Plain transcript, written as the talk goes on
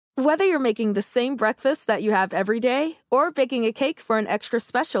Whether you're making the same breakfast that you have every day or baking a cake for an extra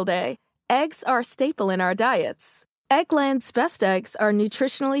special day, eggs are a staple in our diets. Eggland's best eggs are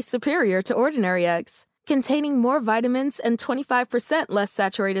nutritionally superior to ordinary eggs, containing more vitamins and 25% less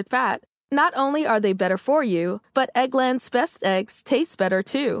saturated fat. Not only are they better for you, but Eggland's best eggs taste better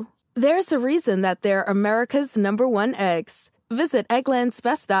too. There's a reason that they're America's #1 eggs. Visit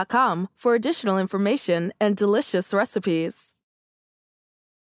egglandsbest.com for additional information and delicious recipes.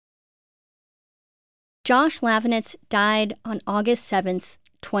 Josh Lavinitz died on August 7th,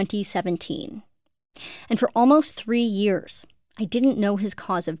 2017. And for almost 3 years, I didn't know his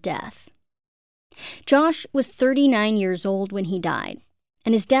cause of death. Josh was 39 years old when he died,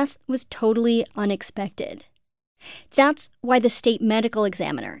 and his death was totally unexpected. That's why the state medical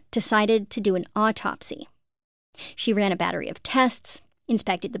examiner decided to do an autopsy. She ran a battery of tests,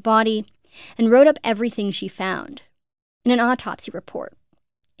 inspected the body, and wrote up everything she found in an autopsy report.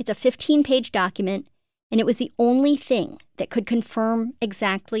 It's a 15-page document, and it was the only thing that could confirm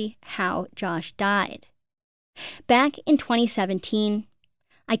exactly how Josh died. Back in 2017,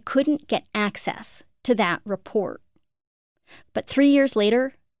 I couldn't get access to that report. But 3 years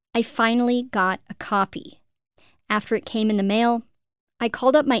later, I finally got a copy. After it came in the mail, I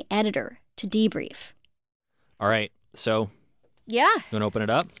called up my editor to debrief. All right, so? Yeah. You want to open it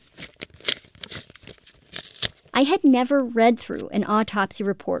up? I had never read through an autopsy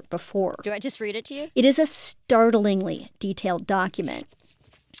report before. Do I just read it to you? It is a startlingly detailed document.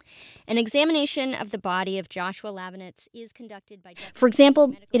 An examination of the body of Joshua Lavinitz is conducted by... For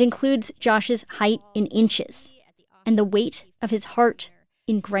example, it includes Josh's height in inches and the weight of his heart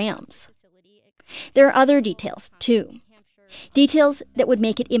in grams. There are other details, too. Details that would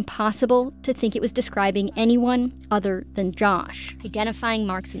make it impossible to think it was describing anyone other than Josh. Identifying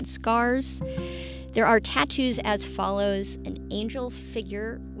marks and scars. There are tattoos as follows: an angel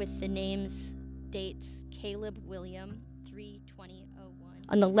figure with the names, dates, Caleb William, 3/20/01.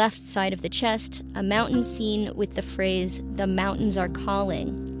 On the left side of the chest, a mountain scene with the phrase, "The mountains are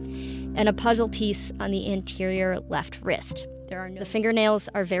calling," and a puzzle piece on the anterior left wrist. The fingernails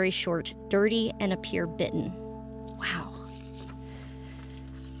are very short, dirty, and appear bitten. Wow.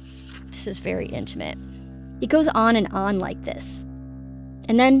 This is very intimate. It goes on and on like this.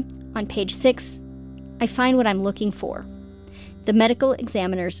 And then, on page 6, I find what I'm looking for: the medical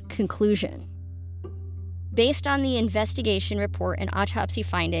examiner's conclusion. Based on the investigation report and autopsy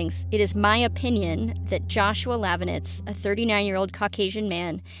findings, it is my opinion that Joshua Lavinitz, a 39-year-old Caucasian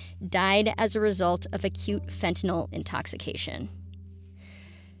man, died as a result of acute fentanyl intoxication.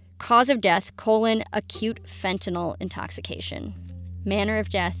 Cause of death, acute fentanyl intoxication. Manner of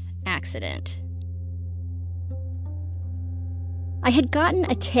death, accident. I had gotten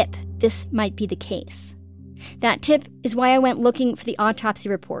a tip this might be the case. That tip is why I went looking for the autopsy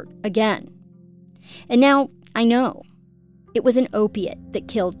report again. And now I know. It was an opiate that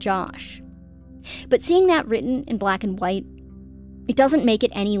killed Josh. But seeing that written in black and white, it doesn't make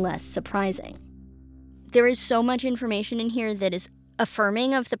it any less surprising. There is so much information in here that is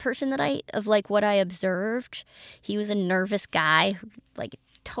affirming of the person of what I observed. He was a nervous guy who,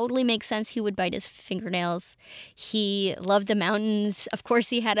 totally makes sense he would bite his fingernails. He loved the mountains. Of course,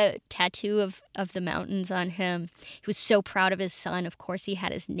 he had a tattoo of the mountains on him. He was so proud of his son. Of course, he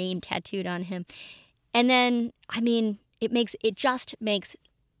had his name tattooed on him. And then, it just makes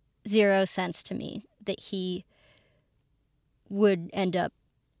zero sense to me that he would end up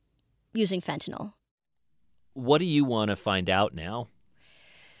using fentanyl. What do you want to find out now?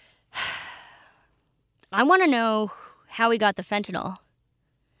 I want to know how he got the fentanyl.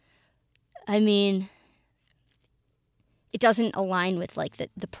 It doesn't align with,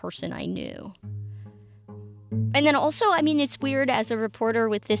 the person I knew. And then also, it's weird as a reporter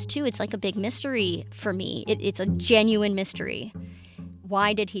with this, too. It's like a big mystery for me. It's a genuine mystery.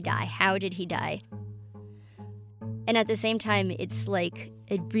 Why did he die? How did he die? And at the same time, it's like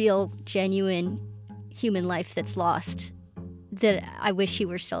a real, genuine human life that's lost that I wish he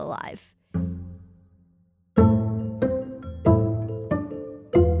were still alive.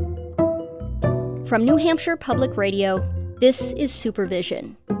 From New Hampshire Public Radio, this is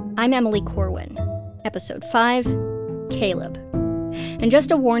Supervision. I'm Emily Corwin. Episode 5, Caleb. And just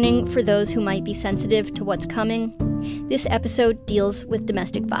a warning for those who might be sensitive to what's coming, this episode deals with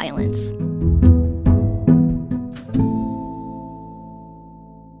domestic violence.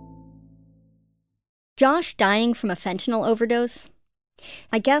 Josh dying from a fentanyl overdose?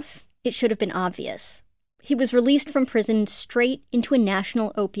 I guess it should have been obvious. He was released from prison straight into a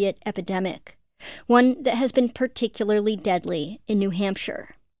national opiate epidemic, one that has been particularly deadly in New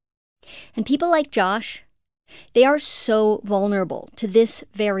Hampshire. And people like Josh, They are so vulnerable to this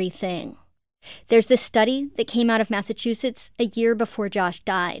very thing. There's this study that came out of Massachusetts a year before Josh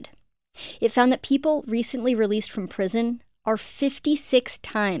died. It found that people recently released from prison are 56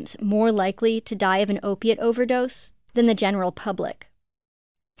 times more likely to die of an opiate overdose than the general public.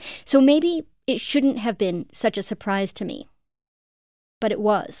 So maybe it shouldn't have been such a surprise to me. But it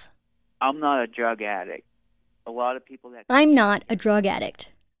was. I'm not a drug addict. A lot of people that... I'm not a drug addict.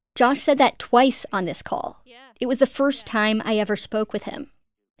 Josh said that twice on this call. It was the first time I ever spoke with him.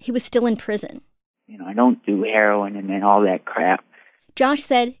 He was still in prison. I don't do heroin and all that crap. Josh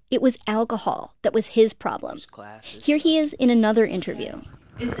said it was alcohol that was his problem. Here he is in another interview.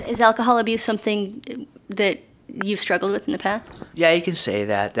 Is alcohol abuse something that you've struggled with in the past? Yeah, you can say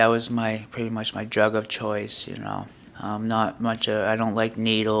that. That was pretty much my drug of choice, Not much. I don't like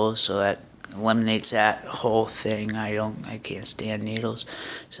needles, so that eliminates that whole thing. I can't stand needles,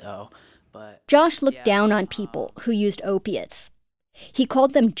 but Josh looked down on people who used opiates. He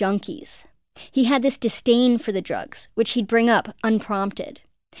called them junkies. He had this disdain for the drugs, which he'd bring up unprompted.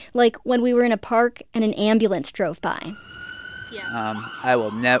 Like when we were in a park and an ambulance drove by. I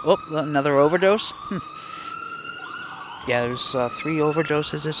will never... Oh, another overdose? Yeah, there's 3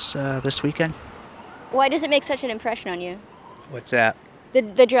 overdoses this weekend. Why does it make such an impression on you? What's that?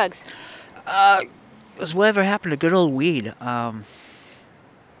 The drugs. It was whatever happened to good old weed.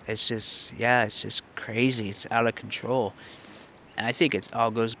 It's just crazy. It's out of control. And I think it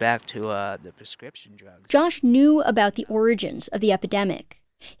all goes back to the prescription drugs. Josh knew about the origins of the epidemic.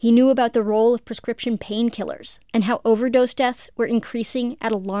 He knew about the role of prescription painkillers and how overdose deaths were increasing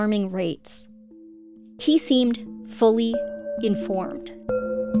at alarming rates. He seemed fully informed.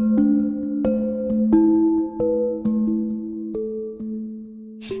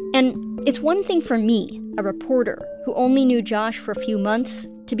 And it's one thing for me, a reporter who only knew Josh for a few months,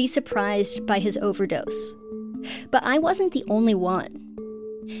 to be surprised by his overdose. But I wasn't the only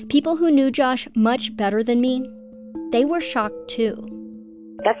one. People who knew Josh much better than me, they were shocked too.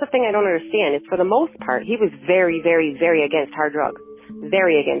 That's the thing I don't understand, is for the most part, he was very, very, very against hard drugs.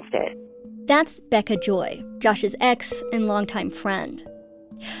 Very against it. That's Becca Joy, Josh's ex and longtime friend.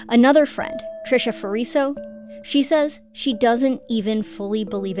 Another friend, Trisha Fariso, she says she doesn't even fully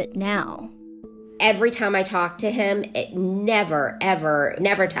believe it now. Every time I talk to him, it never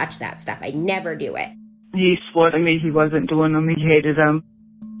touched that stuff. I never do it. He swore to me he wasn't doing them. He hated them.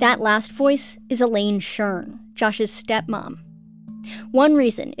 That last voice is Elaine Shern, Josh's stepmom. One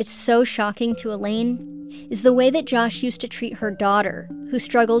reason it's so shocking to Elaine is the way that Josh used to treat her daughter, who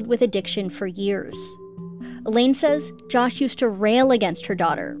struggled with addiction for years. Elaine says Josh used to rail against her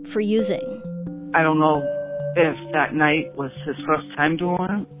daughter for using. I don't know if that night was his first time doing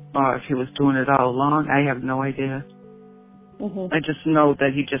it or if he was doing it all along. I have no idea. I just know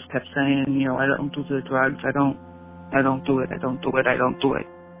that he just kept saying, I don't do the drugs. I don't do it. I don't do it. I don't do it.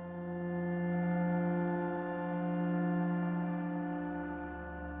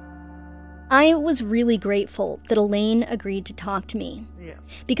 I was really grateful that Elaine agreed to talk to me.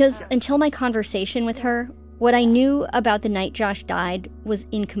 Because until my conversation with her, what I knew about the night Josh died was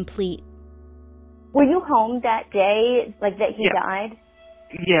incomplete. Were you home that day, that he died?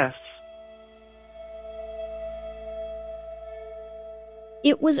 Yes.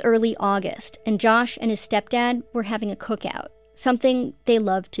 It was early August, and Josh and his stepdad were having a cookout, something they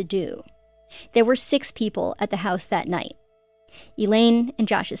loved to do. There were 6 people at the house that night. Elaine and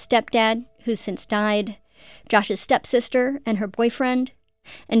Josh's stepdad, who's since died, Josh's stepsister and her boyfriend,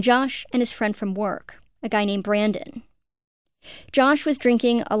 and Josh and his friend from work, a guy named Brandon. Josh was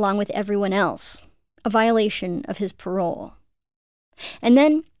drinking along with everyone else, a violation of his parole. And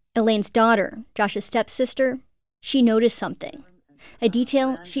then Elaine's daughter, Josh's stepsister, she noticed something, a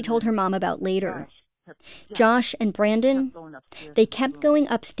detail she told her mom about later. Josh and Brandon, they kept going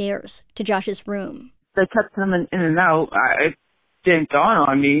upstairs to Josh's room. They kept coming in and out. It didn't dawn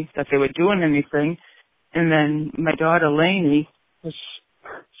on me that they were doing anything. And then my daughter, Lainey,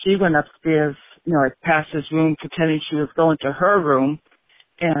 she went upstairs, past his room, pretending she was going to her room.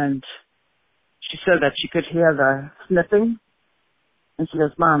 And she said that she could hear the sniffing. And she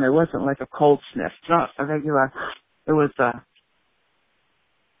goes, Mom, it wasn't like a cold sniff. It's not a regular, it was a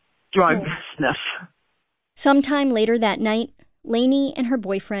drug sniff. Sometime later that night, Lainey and her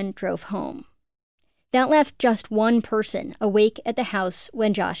boyfriend drove home. That left just one person awake at the house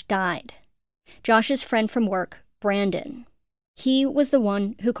when Josh died. Josh's friend from work, Brandon. He was the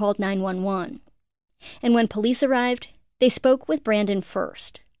one who called 911. And when police arrived, they spoke with Brandon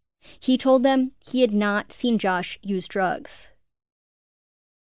first. He told them he had not seen Josh use drugs.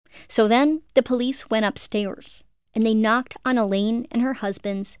 So then the police went upstairs, and they knocked on Elaine and her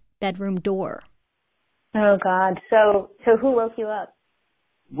husband's bedroom door. Oh, God. So who woke you up?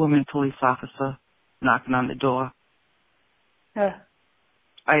 Woman police officer knocking on the door. Ugh.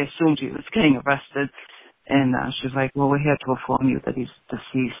 I assumed he was getting arrested. And she was like, well, we're here to inform you that he's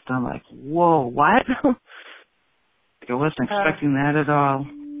deceased. I'm like, whoa, what? I wasn't expecting that at all.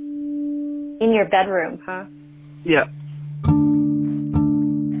 In your bedroom, huh? Yeah.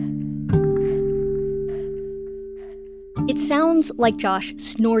 It sounds like Josh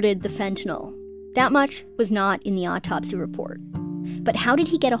snorted the fentanyl. That much was not in the autopsy report. But how did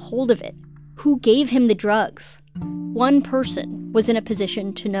he get a hold of it? Who gave him the drugs? One person was in a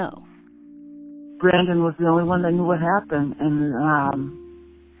position to know. Brandon was the only one that knew what happened, and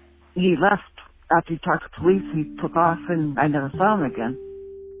he left. After he talked to police, he took off, and I never saw him again.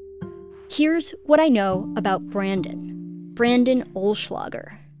 Here's what I know about Brandon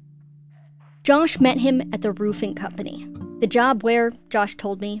Olschlager. Josh met him at the roofing company, the job where, Josh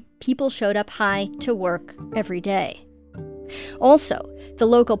told me, people showed up high to work every day. Also, the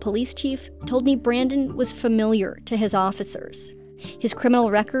local police chief told me Brandon was familiar to his officers. His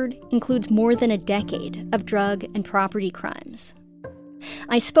criminal record includes more than a decade of drug and property crimes.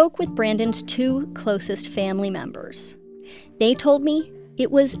 I spoke with Brandon's two closest family members. They told me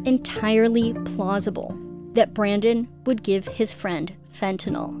it was entirely plausible that Brandon would give his friend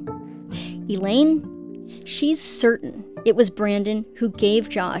fentanyl. Elaine, she's certain it was Brandon who gave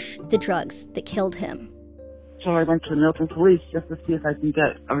Josh the drugs that killed him. So I went to the Milton Police just to see if I can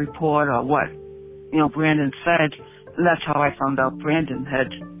get a report or what, Brandon said. And that's how I found out Brandon had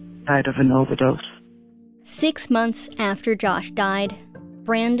died of an overdose. 6 months after Josh died,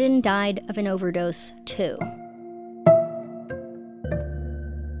 Brandon died of an overdose too.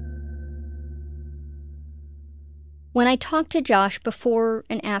 When I talked to Josh before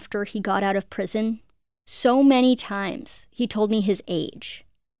and after he got out of prison, so many times he told me his age.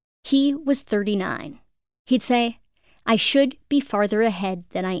 He was 39. He'd say, I should be farther ahead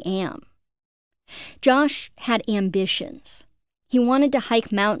than I am. Josh had ambitions. He wanted to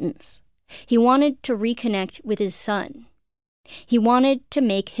hike mountains. He wanted to reconnect with his son. He wanted to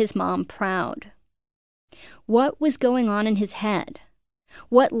make his mom proud. What was going on in his head?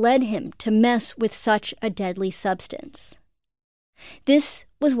 What led him to mess with such a deadly substance? This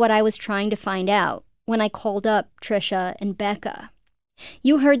was what I was trying to find out when I called up Trisha and Becca.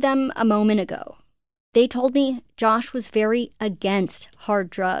 You heard them a moment ago. They told me Josh was very against hard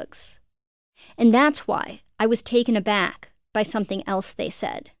drugs. And that's why I was taken aback by something else they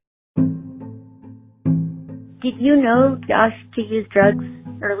said. Did you know Josh to use drugs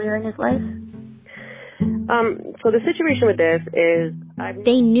earlier in his life? So the situation with this is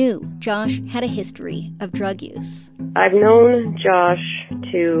They knew Josh had a history of drug use. I've known Josh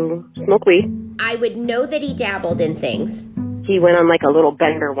to smoke weed. I would know that he dabbled in things. He went on like a little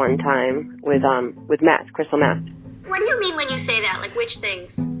bender one time with meth, crystal meth. What do you mean when you say that? Like which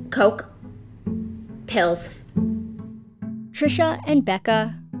things? Coke. Pills. Trisha and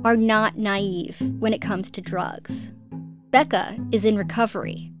Becca are not naive when it comes to drugs. Becca is in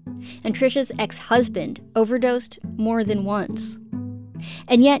recovery, and Trisha's ex-husband overdosed more than once.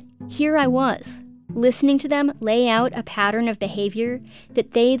 And yet, here I was, listening to them lay out a pattern of behavior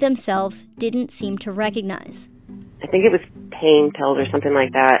that they themselves didn't seem to recognize. I think it was pain pills or something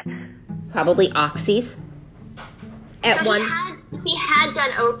like that. Probably oxys. He had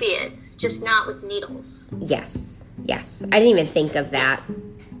done opiates, just not with needles. Yes. I didn't even think of that.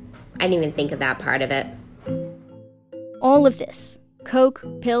 I didn't even think of that part of it. All of this, coke,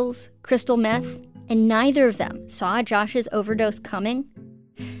 pills, crystal meth, and neither of them saw Josh's overdose coming.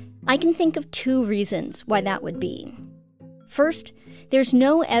 I can think of two reasons why that would be. First, there's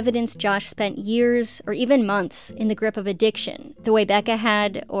no evidence Josh spent years or even months in the grip of addiction, the way Becca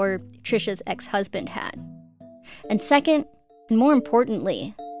had or Trisha's ex-husband had. And second, and more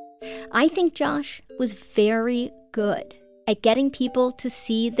importantly, I think Josh was very good at getting people to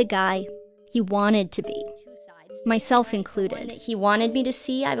see the guy he wanted to be, myself included. He wanted me to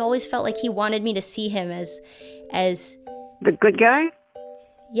see. I've always felt like he wanted me to see him as the good guy.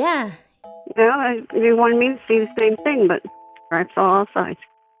 Yeah. He wanted me to see the same thing, but I saw all sides.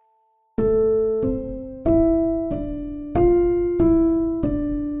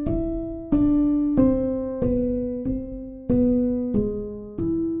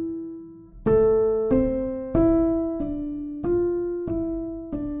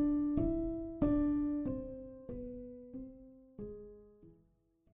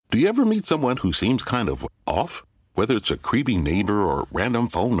 Do you ever meet someone who seems kind of off? Whether it's a creepy neighbor or a random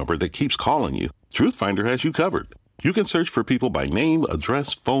phone number that keeps calling you, Truthfinder has you covered. You can search for people by name,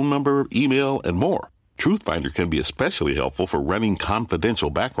 address, phone number, email, and more. TruthFinder can be especially helpful for running confidential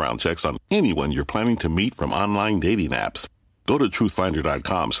background checks on anyone you're planning to meet from online dating apps. Go to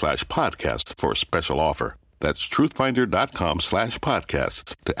truthfinder.com/podcasts for a special offer. That's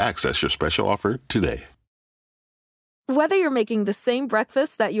truthfinder.com/podcasts to access your special offer today. Whether you're making the same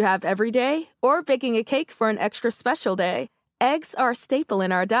breakfast that you have every day or baking a cake for an extra special day, eggs are a staple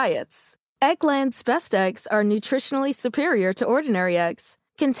in our diets. Eggland's Best Eggs are nutritionally superior to ordinary eggs,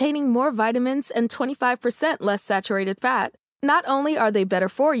 containing more vitamins and 25% less saturated fat. Not only are they better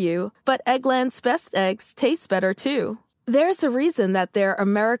for you, but Eggland's Best Eggs taste better too. There's a reason that they're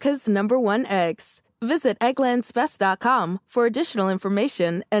America's #1 eggs. Visit egglandsbest.com for additional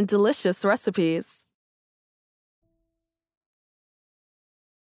information and delicious recipes.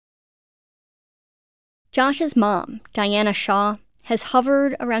 Josh's mom, Diana Shaw, has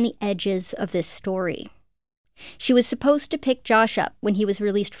hovered around the edges of this story. She was supposed to pick Josh up when he was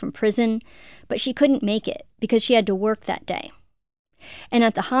released from prison, but she couldn't make it because she had to work that day. And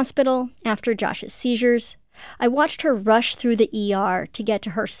at the hospital, after Josh's seizures, I watched her rush through the ER to get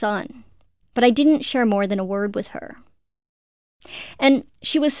to her son, but I didn't share more than a word with her. And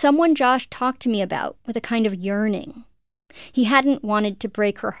she was someone Josh talked to me about with a kind of yearning. He hadn't wanted to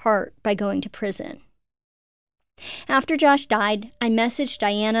break her heart by going to prison. After Josh died, I messaged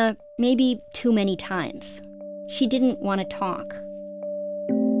Diana maybe too many times. She didn't want to talk.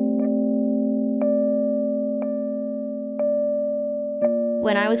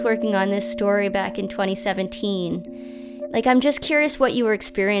 When I was working on this story back in 2017, I'm just curious what you were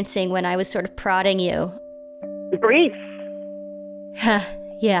experiencing when I was sort of prodding you. Grief.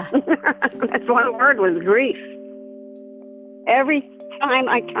 Yeah. That's one word, was grief. Every time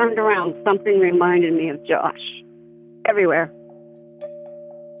I turned around, something reminded me of Josh. Everywhere.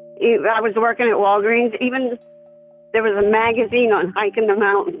 I was working at Walgreens. Even there was a magazine on hiking the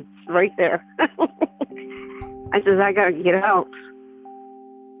mountains right there. I said, I got to get out.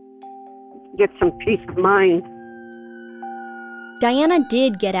 Get some peace of mind. Diana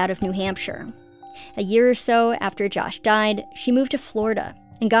did get out of New Hampshire. A year or so after Josh died, she moved to Florida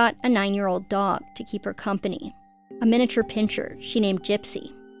and got a 9-year-old dog to keep her company, a miniature pinscher she named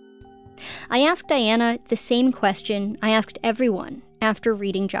Gypsy. I asked Diana the same question I asked everyone after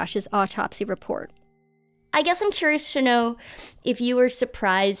reading Josh's autopsy report. I guess I'm curious to know if you were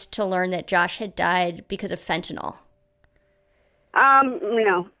surprised to learn that Josh had died because of fentanyl.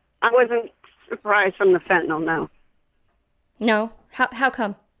 No. I wasn't surprised from the fentanyl, no. No? How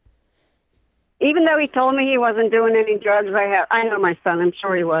come? Even though he told me he wasn't doing any drugs, I know my son. I'm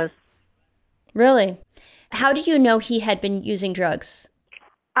sure he was. Really? How do you know he had been using drugs?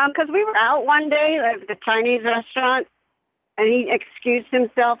 Because we were out one day at the Chinese restaurant, and he excused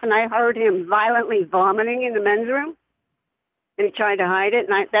himself, and I heard him violently vomiting in the men's room, and he tried to hide it,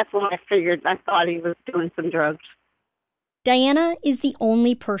 and that's when I figured. I thought he was doing some drugs. Diana is the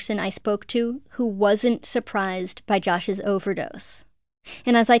only person I spoke to who wasn't surprised by Josh's overdose.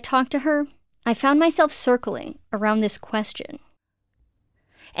 And as I talked to her, I found myself circling around this question.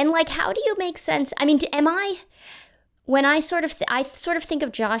 And how do you make sense? I mean, when I sort of think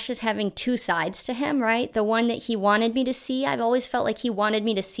of Josh as having two sides to him, right? The one that he wanted me to see, I've always felt like he wanted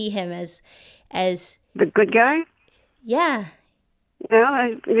me to see him as the good guy? Yeah.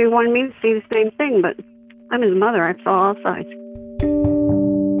 Well, he wanted me to see the same thing, but I'm his mother. I saw all sides.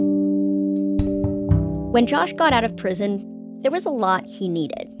 When Josh got out of prison, there was a lot he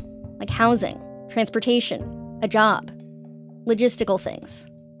needed, like housing, transportation, a job, logistical things.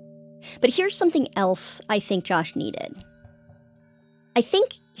 But here's something else I think Josh needed. I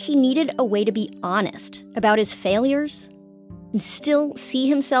think he needed a way to be honest about his failures and still see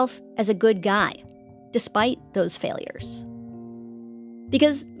himself as a good guy, despite those failures.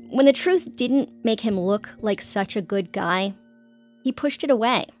 Because when the truth didn't make him look like such a good guy, he pushed it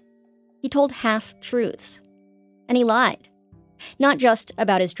away. He told half-truths. And he lied. Not just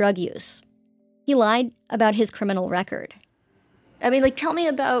about his drug use. He lied about his criminal record. I mean, tell me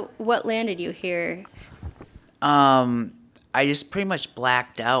about what landed you here. I just pretty much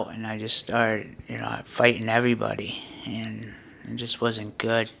blacked out, and I just started, fighting everybody, and it just wasn't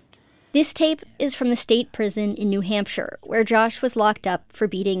good. This tape is from the state prison in New Hampshire, where Josh was locked up for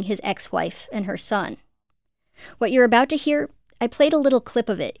beating his ex-wife and her son. What you're about to hear, I played a little clip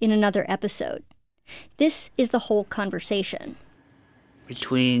of it in another episode. This is the whole conversation.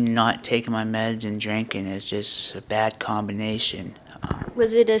 Between not taking my meds and drinking, it's just a bad combination.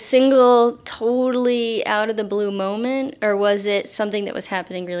 Was it a single, totally out of the blue moment, or was it something that was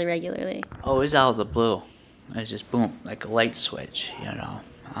happening really regularly? Oh, it was out of the blue. It was just boom, like a light switch,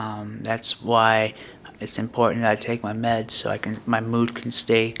 That's why it's important that I take my meds so my mood can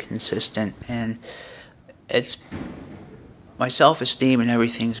stay consistent. And it's my self-esteem and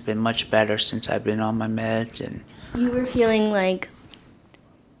everything's been much better since I've been on my meds. And you were feeling like,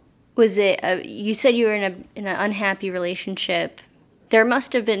 was it? You said you were in an unhappy relationship. There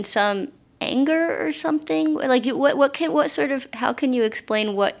must have been some anger or something. Like, how can you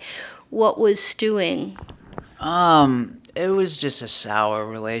explain what was stewing? It was just a sour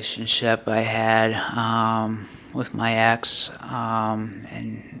relationship I had with my ex,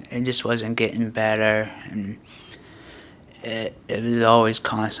 and it just wasn't getting better, and it was always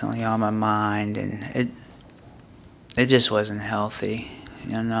constantly on my mind, and it just wasn't healthy,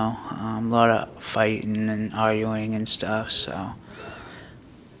 you know. A lot of fighting and arguing and stuff, so.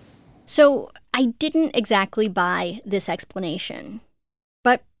 So I didn't exactly buy this explanation,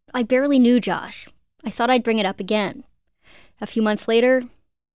 but I barely knew Josh. I thought I'd bring it up again. A few months later,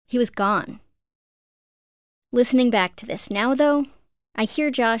 he was gone. Listening back to this now, though, I hear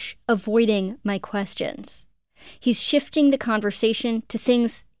Josh avoiding my questions. He's shifting the conversation to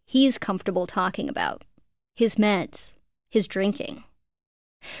things he's comfortable talking about. His meds, his drinking.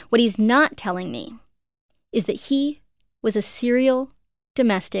 What he's not telling me is that he was a serial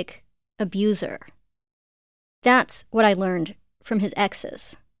domestic abuser. That's what I learned from his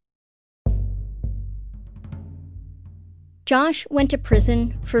exes. Josh went to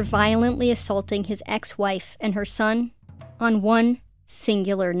prison for violently assaulting his ex-wife and her son on one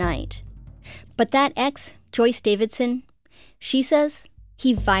singular night. But that ex, Joyce Davidson, she says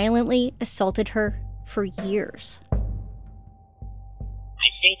he violently assaulted her for years. I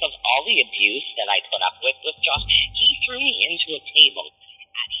think of all the abuse that I put up with Josh. He threw me into a table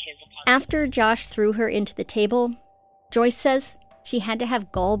at his apartment. After Josh threw her into the table, Joyce says she had to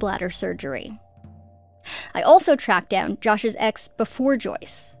have gallbladder surgery. I also tracked down Josh's ex before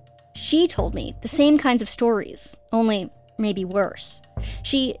Joyce. She told me the same kinds of stories, only maybe worse.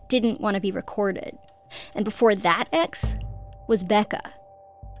 She didn't want to be recorded. And before that ex was Becca.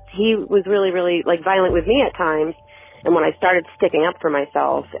 He was really, really, violent with me at times. And when I started sticking up for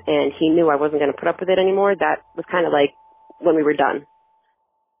myself and he knew I wasn't going to put up with it anymore, that was kind of like when we were done.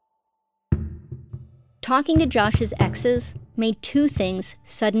 Talking to Josh's exes made two things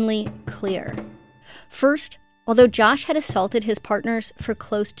suddenly clear. First, although Josh had assaulted his partners for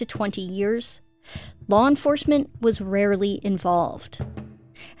close to 20 years, law enforcement was rarely involved.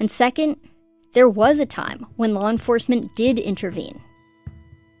 And second, there was a time when law enforcement did intervene.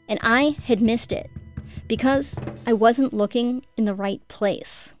 And I had missed it because I wasn't looking in the right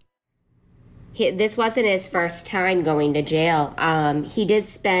place. This wasn't his first time going to jail. He did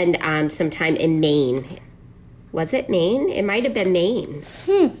spend some time in Maine. Was it Maine? It might have been Maine.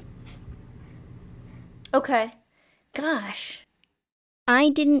 Okay. Gosh. I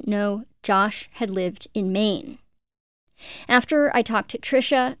didn't know Josh had lived in Maine. After I talked to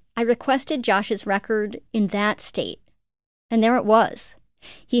Trisha, I requested Josh's record in that state. And there it was.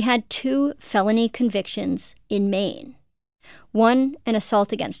 He had 2 felony convictions in Maine. One, an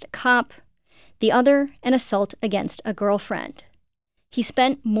assault against a cop. The other, an assault against a girlfriend. He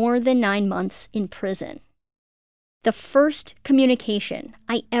spent more than 9 months in prison. The first communication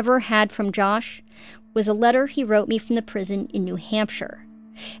I ever had from Josh was a letter he wrote me from the prison in New Hampshire.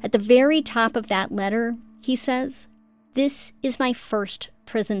 At the very top of that letter, he says, "This is my first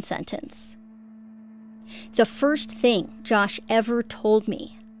prison sentence." The first thing Josh ever told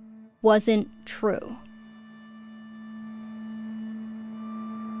me wasn't true.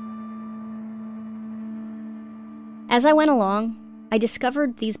 As I went along, I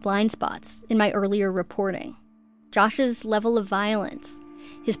discovered these blind spots in my earlier reporting. Josh's level of violence,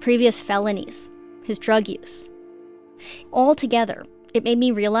 his previous felonies, his drug use. Altogether, it made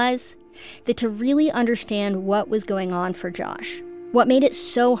me realize that to really understand what was going on for Josh, what made it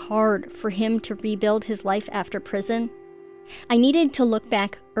so hard for him to rebuild his life after prison, I needed to look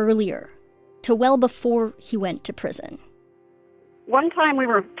back earlier, to well before he went to prison. One time we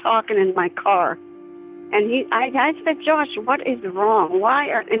were talking in my car, and I said, "Josh, what is wrong? Why?"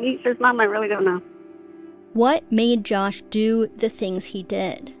 And he says, "Mom, I really don't know." What made Josh do the things he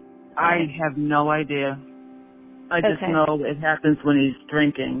did? I have no idea. I just know it happens when he's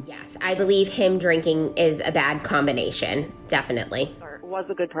drinking. Yes, I believe him drinking is a bad combination, definitely. He was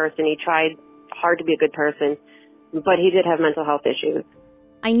a good person. He tried hard to be a good person, but he did have mental health issues.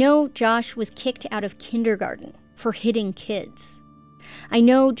 I know Josh was kicked out of kindergarten for hitting kids. I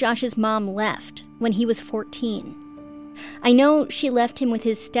know Josh's mom left when he was 14. I know she left him with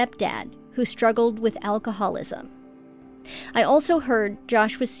his stepdad, who struggled with alcoholism. I also heard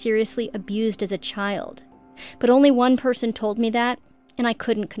Josh was seriously abused as a child, but only one person told me that, and I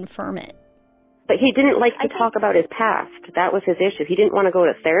couldn't confirm it. But he didn't like to talk about his past. That was his issue. He didn't want to go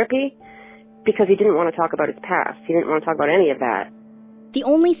to therapy, because he didn't want to talk about his past. He didn't want to talk about any of that. The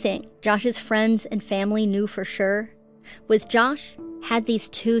only thing Josh's friends and family knew for sure was Josh had these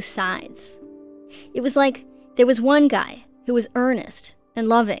two sides. It was like there was one guy who was earnest and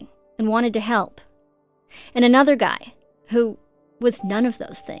loving and wanted to help, and another guy who was none of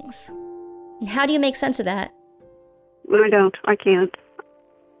those things. And how do you make sense of that? I don't. I can't.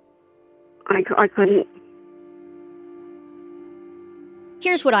 I couldn't.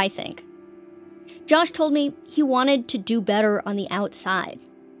 Here's what I think. Josh told me he wanted to do better on the outside.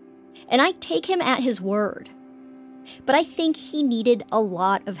 And I take him at his word. But I think he needed a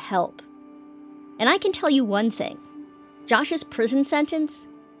lot of help. And I can tell you one thing. Josh's prison sentence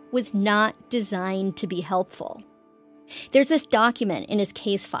was not designed to be helpful. There's this document in his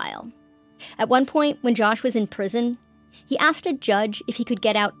case file. At one point, when Josh was in prison, he asked a judge if he could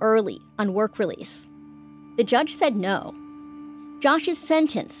get out early on work release. The judge said no. Josh's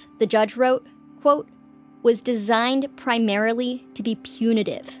sentence, the judge wrote, quote, was designed primarily to be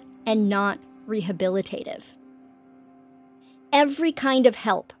punitive and not rehabilitative. Every kind of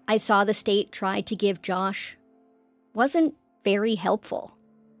help I saw the state try to give Josh wasn't very helpful.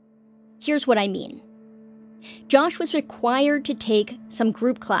 Here's what I mean. Josh was required to take some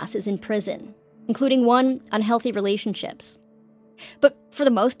group classes in prison, including one on healthy relationships. But for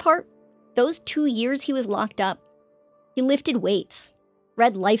the most part, those 2 years he was locked up, he lifted weights,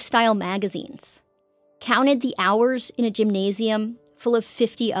 read lifestyle magazines, counted the hours in a gymnasium full of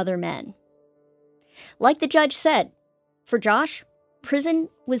 50 other men. Like the judge said, for Josh, prison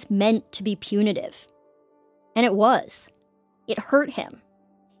was meant to be punitive. And it was. It hurt him.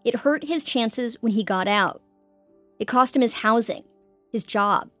 It hurt his chances when he got out. It cost him his housing, his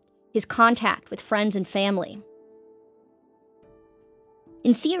job, his contact with friends and family.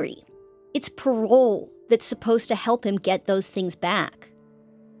 In theory, it's parole that's supposed to help him get those things back.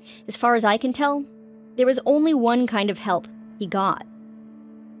 As far as I can tell, there was only one kind of help he got.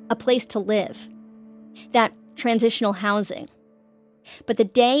 A place to live. That transitional housing. But the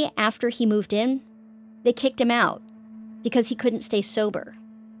day after he moved in, they kicked him out because he couldn't stay sober.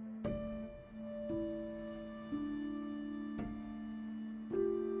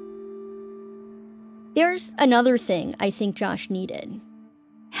 There's another thing I think Josh needed.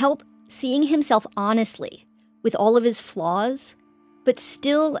 Help seeing himself honestly, with all of his flaws, but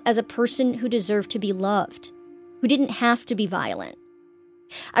still as a person who deserved to be loved, who didn't have to be violent.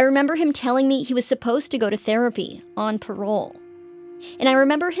 I remember him telling me he was supposed to go to therapy on parole. And I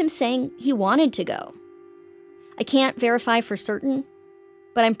remember him saying he wanted to go. I can't verify for certain,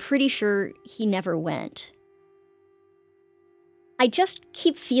 but I'm pretty sure he never went. I just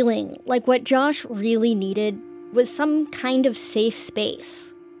keep feeling like what Josh really needed was some kind of safe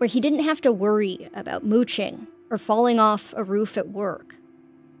space where he didn't have to worry about mooching or falling off a roof at work.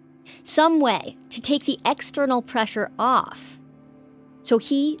 Some way to take the external pressure off so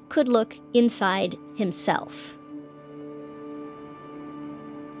he could look inside himself.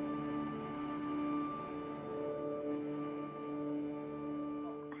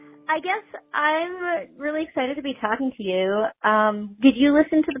 I guess I'm really excited to be talking to you. Did you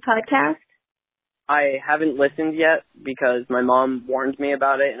listen to the podcast? I haven't listened yet because my mom warned me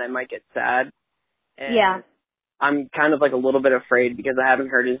about it and I might get sad. And yeah. I'm kind of like a little bit afraid because I haven't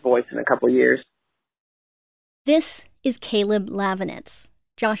heard his voice in a couple of years. This is Caleb Lavinitz,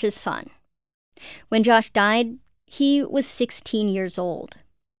 Josh's son. When Josh died, he was 16 years old.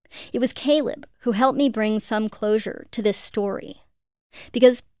 It was Caleb who helped me bring some closure to this story,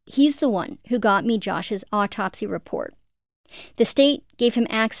 because he's the one who got me Josh's autopsy report. The state gave him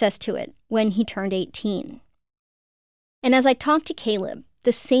access to it when he turned 18. And as I talked to Caleb,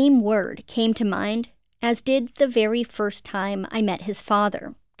 the same word came to mind as did the very first time I met his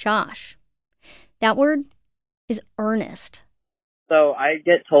father, Josh. That word is earnest. So I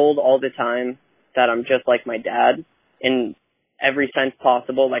get told all the time that I'm just like my dad in every sense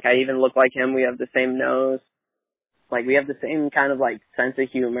possible. Like I even look like him. We have the same nose. Like we have the same kind of like sense of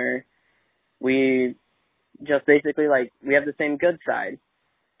humor. We just basically like we have the same good side.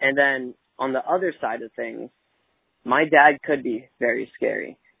 And then on the other side of things, my dad could be very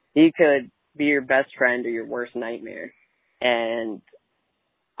scary. He could be your best friend or your worst nightmare. And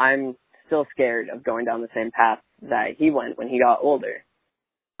I'm still scared of going down the same path that he went when he got older.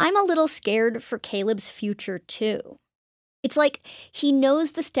 I'm a little scared for Caleb's future, too. It's like he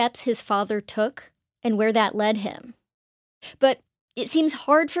knows the steps his father took and where that led him. But it seems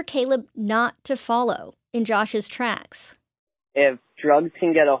hard for Caleb not to follow in Josh's tracks. If drugs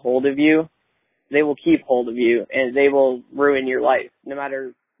can get a hold of you, they will keep hold of you and they will ruin your life, no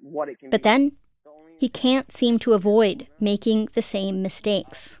matter what it can be. But then, he can't seem to avoid making the same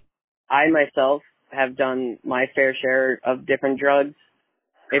mistakes. I myself have done my fair share of different drugs.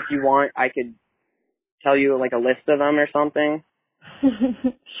 If you want, I could tell you like a list of them or something.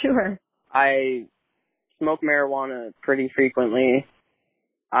 Sure. I smoke marijuana pretty frequently.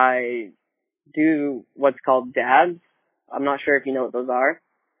 I do what's called dabs. I'm not sure if you know what those are.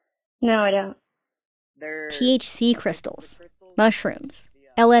 No, I don't. They're THC crystals, mushrooms,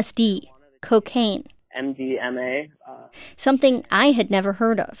 LSD, cocaine. MDMA. Something I had never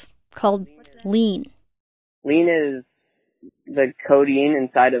heard of, called lean. Lean is the codeine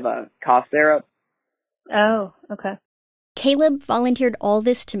inside of a cough syrup. Oh, okay. Caleb volunteered all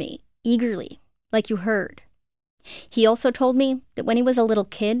this to me, eagerly, like you heard. He also told me that when he was a little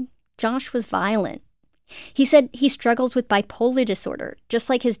kid, Josh was violent. He said he struggles with bipolar disorder, just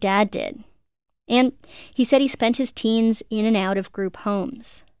like his dad did. And he said he spent his teens in and out of group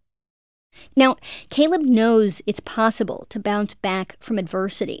homes. Now, Caleb knows it's possible to bounce back from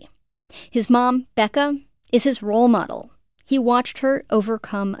adversity. His mom, Becca, is his role model. He watched her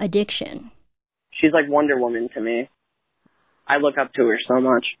overcome addiction. She's like Wonder Woman to me. I look up to her so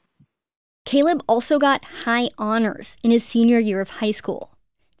much. Caleb also got high honors in his senior year of high school.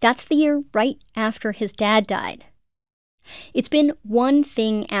 That's the year right after his dad died. It's been one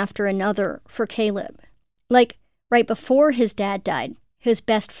thing after another for Caleb. Like, right before his dad died, his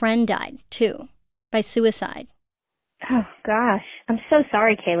best friend died, too, by suicide. Oh, gosh. I'm so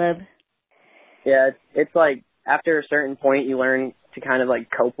sorry, Caleb. Yeah, it's like after a certain point, you learn to kind of like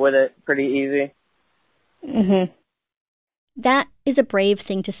cope with it pretty easy. Mm-hmm. That is a brave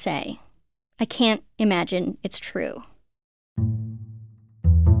thing to say. I can't imagine it's true.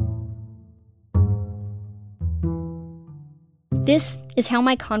 This is how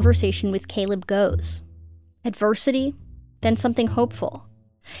my conversation with Caleb goes. Adversity, then something hopeful.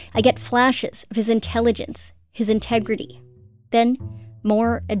 I get flashes of his intelligence, his integrity, then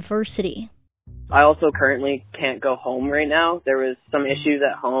more adversity. I also currently can't go home right now. There was some issues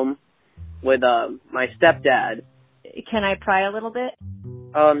at home with my stepdad. Can I pry a little bit?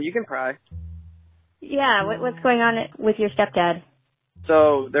 You can pry. Yeah, what's going on with your stepdad?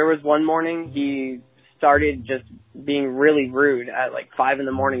 So there was one morning he started just being really rude at like 5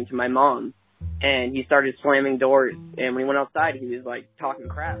 a.m. to my mom. And he started slamming doors. And when he went outside, he was like talking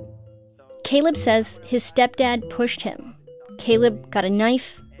crap. Caleb says his stepdad pushed him. Caleb got a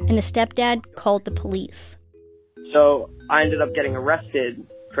knife, and the stepdad called the police. So I ended up getting arrested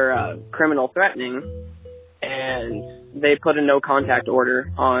for criminal threatening. And they put a no contact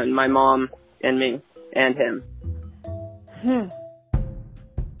order on my mom and me and him.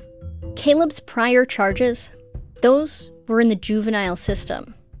 Caleb's prior charges, those were in the juvenile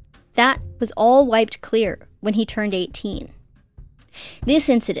system. That was all wiped clear when he turned 18. This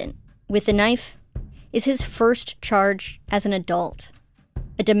incident, with the knife, is his first charge as an adult,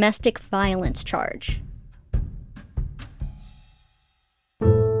 a domestic violence charge.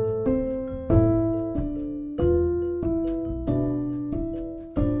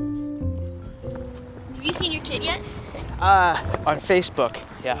 Have you seen your kid yet? On Facebook,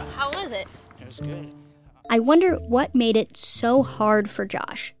 yeah. How was it? It was good. I wonder what made it so hard for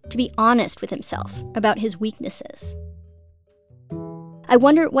Josh to be honest with himself about his weaknesses. I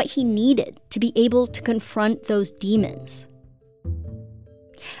wonder what he needed to be able to confront those demons.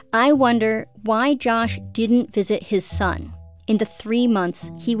 I wonder why Josh didn't visit his son in the 3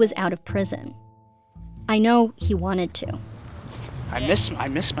 months he was out of prison. I know he wanted to. I miss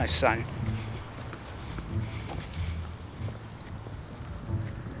my son.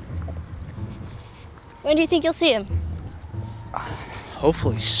 When do you think you'll see him?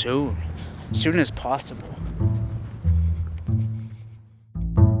 Hopefully soon. Soon as possible.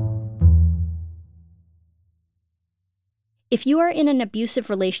 If you are in an abusive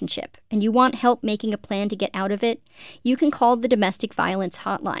relationship and you want help making a plan to get out of it, you can call the Domestic Violence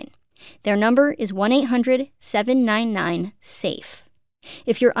Hotline. Their number is 1-800-799-SAFE.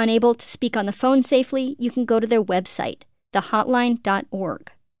 If you're unable to speak on the phone safely, you can go to their website,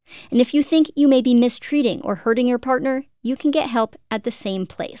 thehotline.org. And if you think you may be mistreating or hurting your partner, you can get help at the same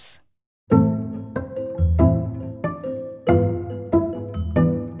place.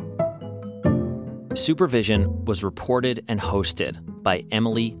 Supervision was reported and hosted by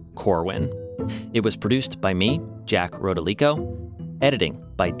Emily Corwin. It was produced by me, Jack Rodolico, editing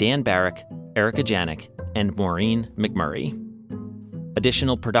by Dan Barrick, Erica Janik, and Maureen McMurray.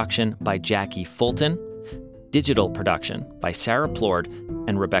 Additional production by Jackie Fulton. Digital production by Sarah Plord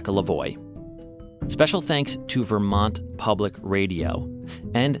and Rebecca Lavoie. Special thanks to Vermont Public Radio.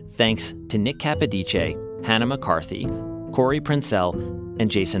 And thanks to Nick Capodice, Hannah McCarthy, Corey Princell,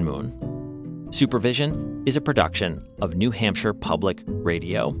 and Jason Moon. Supervision is a production of New Hampshire Public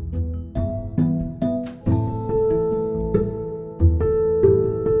Radio.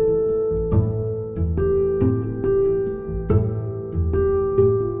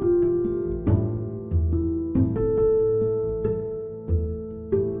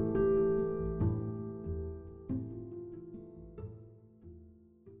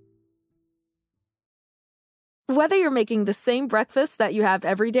 Whether you're making the same breakfast that you have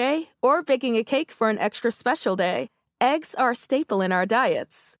every day or baking a cake for an extra special day, eggs are a staple in our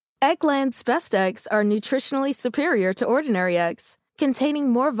diets. Eggland's Best Eggs are nutritionally superior to ordinary eggs, containing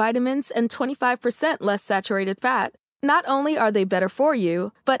more vitamins and 25% less saturated fat. Not only are they better for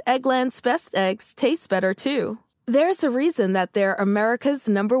you, but Eggland's Best Eggs taste better too. There's a reason that they're America's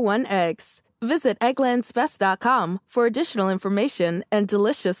 #1 eggs. Visit egglandsbest.com for additional information and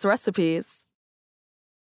delicious recipes.